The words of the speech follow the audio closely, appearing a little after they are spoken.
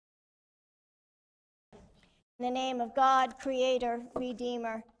In the name of God, Creator,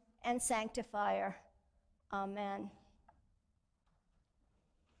 Redeemer, and Sanctifier. Amen.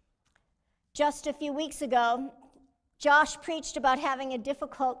 Just a few weeks ago, Josh preached about having a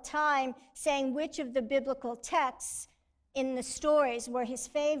difficult time saying which of the biblical texts in the stories were his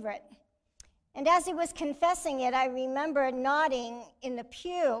favorite. And as he was confessing it, I remember nodding in the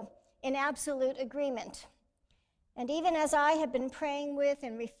pew in absolute agreement. And even as I have been praying with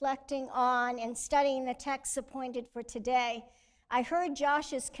and reflecting on and studying the texts appointed for today, I heard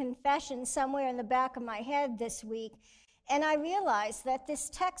Josh's confession somewhere in the back of my head this week, and I realized that this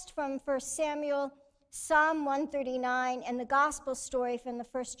text from 1 Samuel, Psalm 139, and the gospel story from the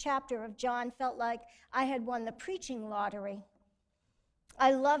first chapter of John felt like I had won the preaching lottery.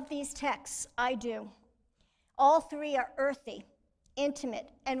 I love these texts, I do. All three are earthy, intimate,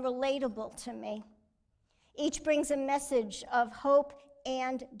 and relatable to me. Each brings a message of hope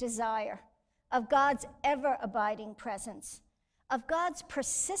and desire, of God's ever-abiding presence, of God's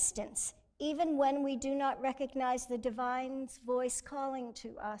persistence, even when we do not recognize the divine's voice calling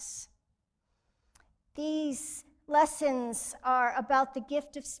to us. These lessons are about the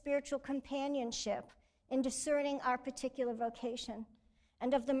gift of spiritual companionship in discerning our particular vocation,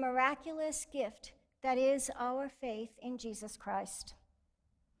 and of the miraculous gift that is our faith in Jesus Christ.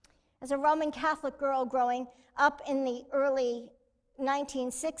 As a Roman Catholic girl growing up in the early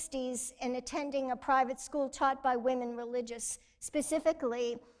 1960s and attending a private school taught by women religious,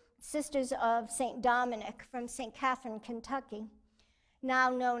 specifically Sisters of St. Dominic from St. Catherine, Kentucky,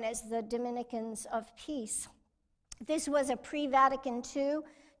 now known as the Dominicans of Peace. This was a pre-Vatican II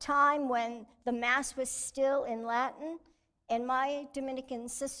time when the Mass was still in Latin, and my Dominican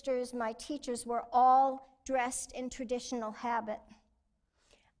sisters, my teachers, were all dressed in traditional habit.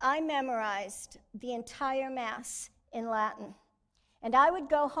 I memorized the entire Mass in Latin, and I would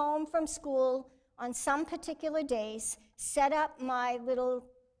go home from school on some particular days, set up my little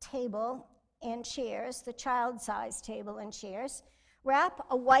table and chairs, the child-sized table and chairs, wrap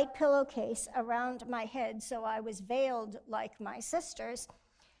a white pillowcase around my head so I was veiled like my sisters,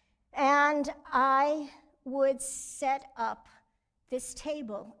 and I would set up this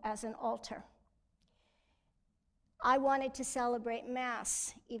table as an altar. I wanted to celebrate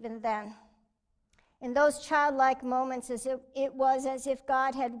Mass even then. In those childlike moments, it was as if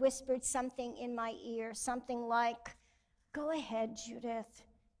God had whispered something in my ear, something like, "Go ahead, Judith,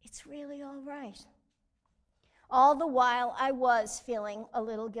 it's really all right." All the while, I was feeling a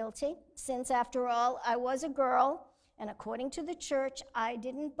little guilty, since after all, I was a girl, and according to the church, I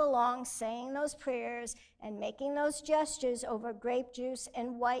didn't belong saying those prayers and making those gestures over grape juice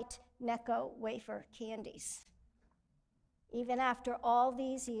and white Necco wafer candies. Even after all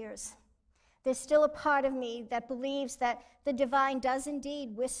these years, there's still a part of me that believes that the divine does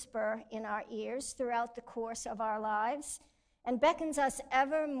indeed whisper in our ears throughout the course of our lives and beckons us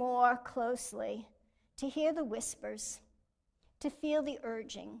ever more closely to hear the whispers, to feel the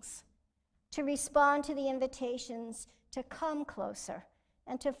urgings, to respond to the invitations to come closer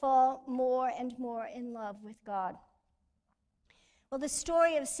and to fall more and more in love with God. Well, the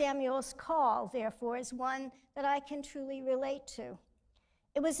story of Samuel's call, therefore, is one that I can truly relate to.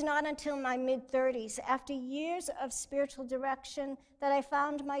 It was not until my mid-30s, after years of spiritual direction, that I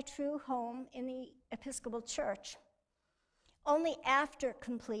found my true home in the Episcopal Church. Only after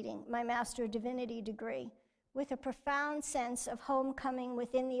completing my Master of Divinity degree, with a profound sense of homecoming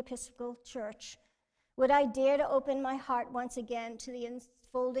within the Episcopal Church, would I dare to open my heart once again to the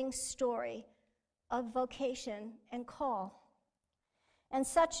unfolding story of vocation and call. And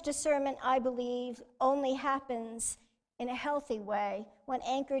such discernment, I believe, only happens in a healthy way when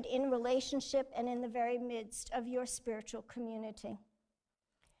anchored in relationship and in the very midst of your spiritual community.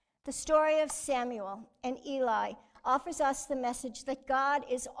 The story of Samuel and Eli offers us the message that God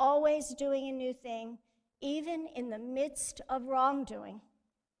is always doing a new thing, even in the midst of wrongdoing,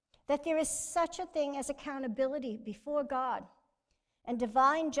 that there is such a thing as accountability before God and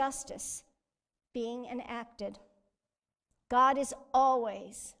divine justice being enacted. God is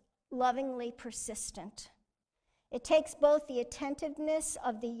always lovingly persistent. It takes both the attentiveness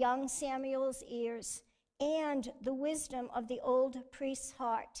of the young Samuel's ears and the wisdom of the old priest's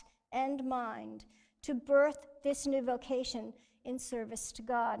heart and mind to birth this new vocation in service to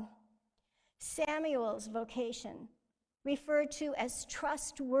God. Samuel's vocation, referred to as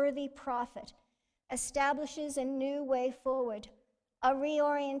trustworthy prophet, establishes a new way forward, a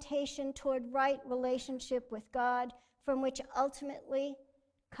reorientation toward right relationship with God, from which ultimately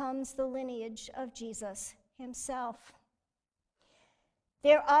comes the lineage of Jesus himself.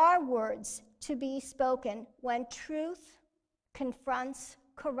 There are words to be spoken when truth confronts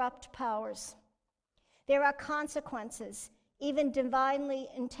corrupt powers. There are consequences, even divinely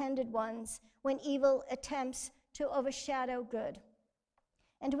intended ones, when evil attempts to overshadow good.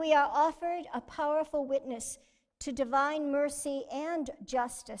 And we are offered a powerful witness to divine mercy and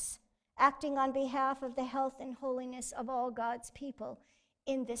justice, acting on behalf of the health and holiness of all God's people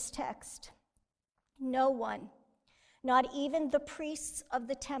in this text. No one, not even the priests of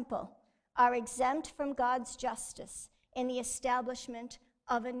the temple, are exempt from God's justice in the establishment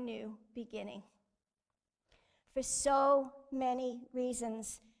of a new beginning. For so many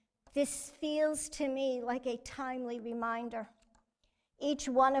reasons, this feels to me like a timely reminder. Each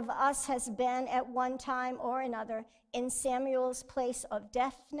one of us has been at one time or another in Samuel's place of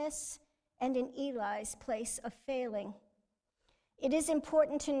deafness and in Eli's place of failing. It is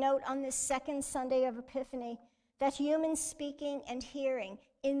important to note on this second Sunday of Epiphany that human speaking and hearing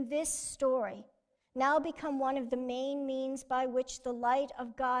in this story now become one of the main means by which the light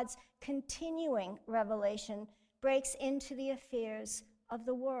of God's continuing revelation breaks into the affairs of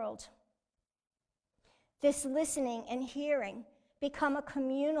the world. This listening and hearing become a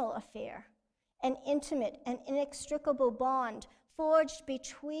communal affair, an intimate and inextricable bond forged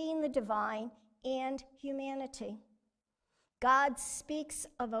between the divine and humanity. God speaks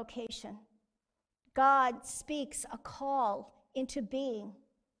a vocation. God speaks a call into being.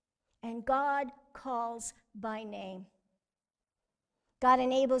 And God calls by name. God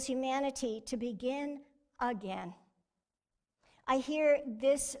enables humanity to begin again. I hear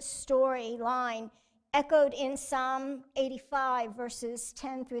this storyline echoed in Psalm 85, verses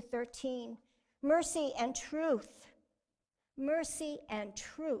 10 through 13. Mercy and truth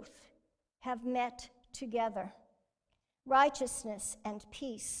have met together. Righteousness and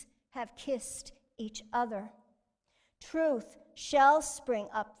peace have kissed each other. Truth shall spring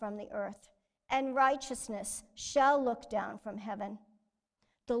up from the earth, and righteousness shall look down from heaven.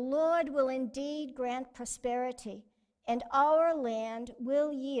 The Lord will indeed grant prosperity, and our land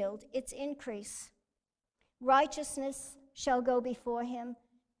will yield its increase. Righteousness shall go before him,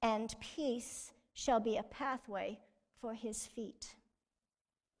 and peace shall be a pathway for his feet.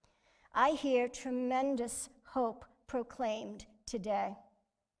 I hear tremendous hope proclaimed today.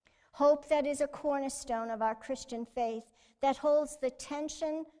 Hope that is a cornerstone of our Christian faith, that holds the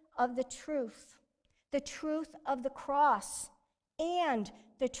tension of the truth of the cross, and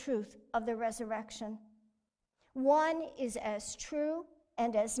the truth of the resurrection. One is as true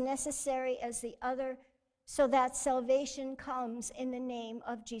and as necessary as the other, so that salvation comes in the name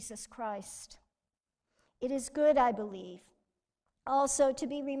of Jesus Christ. It is good, I believe, also to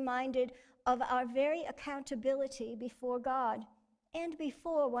be reminded of our very accountability before God and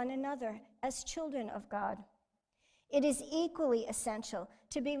before one another as children of God. It is equally essential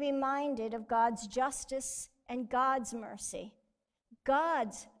to be reminded of God's justice and God's mercy,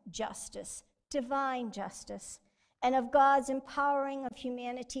 God's justice, divine justice, and of God's empowering of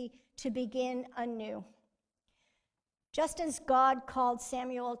humanity to begin anew. Just as God called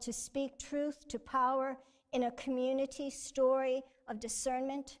Samuel to speak truth to power in a community story of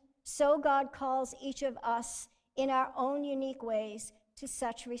discernment, so God calls each of us in our own unique ways to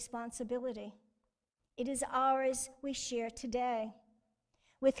such responsibility. It is ours we share today.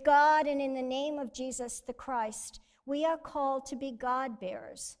 With God and in the name of Jesus the Christ, we are called to be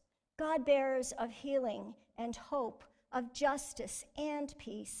God-bearers of healing and hope, of justice and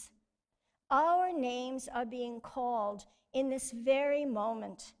peace. Our names are being called in this very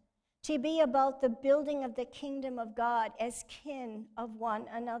moment to be about the building of the kingdom of God as kin of one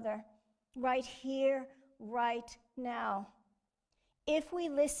another, right here, right now. If we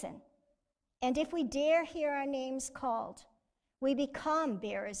listen, and if we dare hear our names called, we become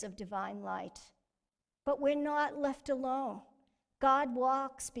bearers of divine light. But we're not left alone. God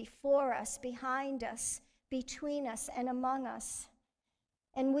walks before us, behind us, between us, and among us.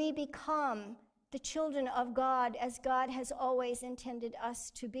 And we become the children of God as God has always intended us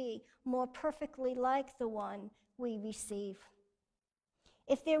to be, more perfectly like the one we receive.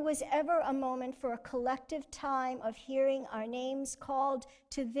 If there was ever a moment for a collective time of hearing our names called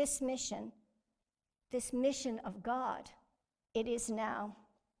to this mission of God, it is now.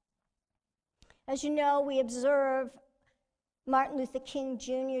 As you know, we observe Martin Luther King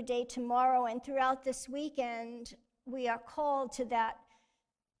Jr. Day tomorrow, and throughout this weekend, we are called to that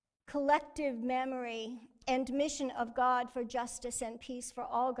collective memory and mission of God for justice and peace for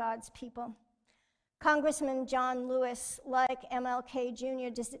all God's people. Congressman John Lewis, like MLK Jr.,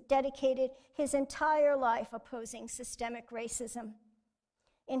 dedicated his entire life opposing systemic racism.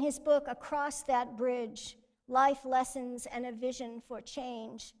 In his book, Across That Bridge, Life Lessons and a Vision for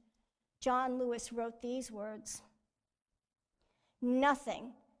Change, John Lewis wrote these words: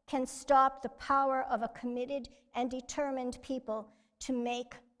 "Nothing can stop the power of a committed and determined people to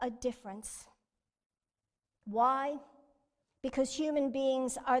make a difference. Why? Because human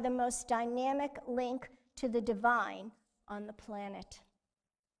beings are the most dynamic link to the divine on the planet.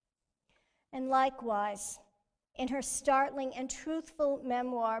 And likewise, in her startling and truthful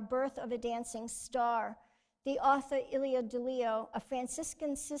memoir, Birth of a Dancing Star, the author Ilia DeLeo, a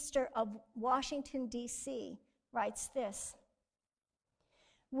Franciscan sister of Washington, D.C., writes this: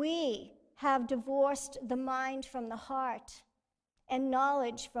 "We have divorced the mind from the heart and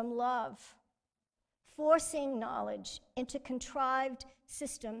knowledge from love, forcing knowledge into contrived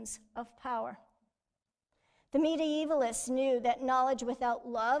systems of power. The medievalists knew that knowledge without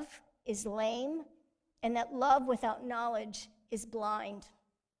love is lame, and that love without knowledge is blind.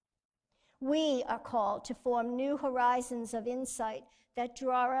 We are called to form new horizons of insight that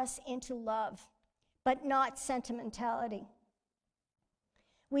draw us into love, but not sentimentality.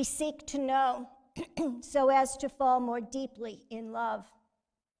 We seek to know so as to fall more deeply in love.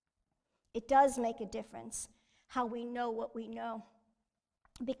 It does make a difference how we know what we know,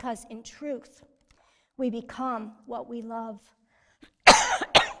 because in truth, we become what we love."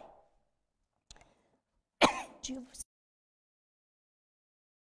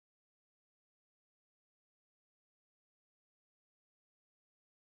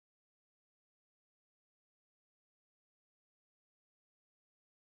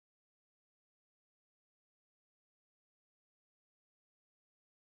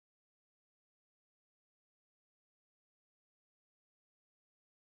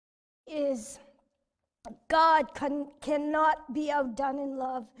 Is God cannot be outdone in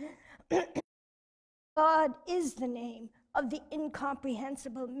love. God is the name of the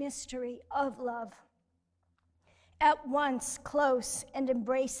incomprehensible mystery of love, at once close and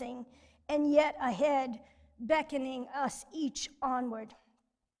embracing, and yet ahead, beckoning us each onward.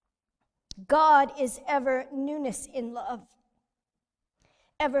 God is ever newness in love,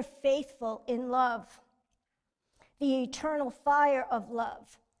 ever faithful in love, the eternal fire of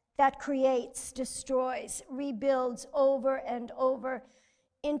love that creates, destroys, rebuilds over and over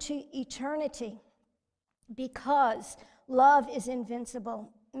into eternity, because love is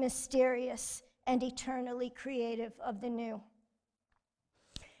invincible, mysterious, and eternally creative of the new.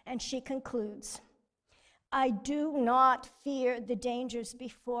 And she concludes, "I do not fear the dangers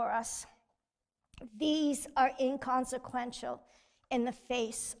before us. These are inconsequential in the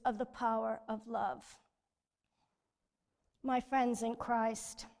face of the power of love." My friends in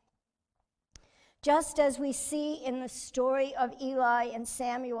Christ, just as we see in the story of Eli and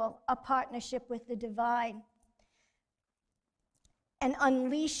Samuel, a partnership with the divine, an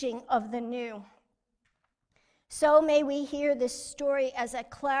unleashing of the new, so may we hear this story as a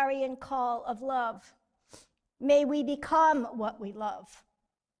clarion call of love. May we become what we love,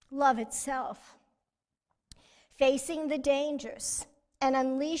 love itself, facing the dangers and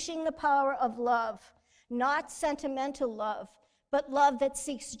unleashing the power of love, not sentimental love, but love that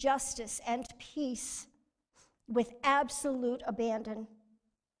seeks justice and peace with absolute abandon.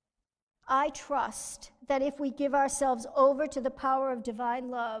 I trust that if we give ourselves over to the power of divine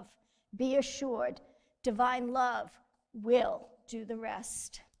love, be assured, divine love will do the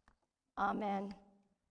rest. Amen.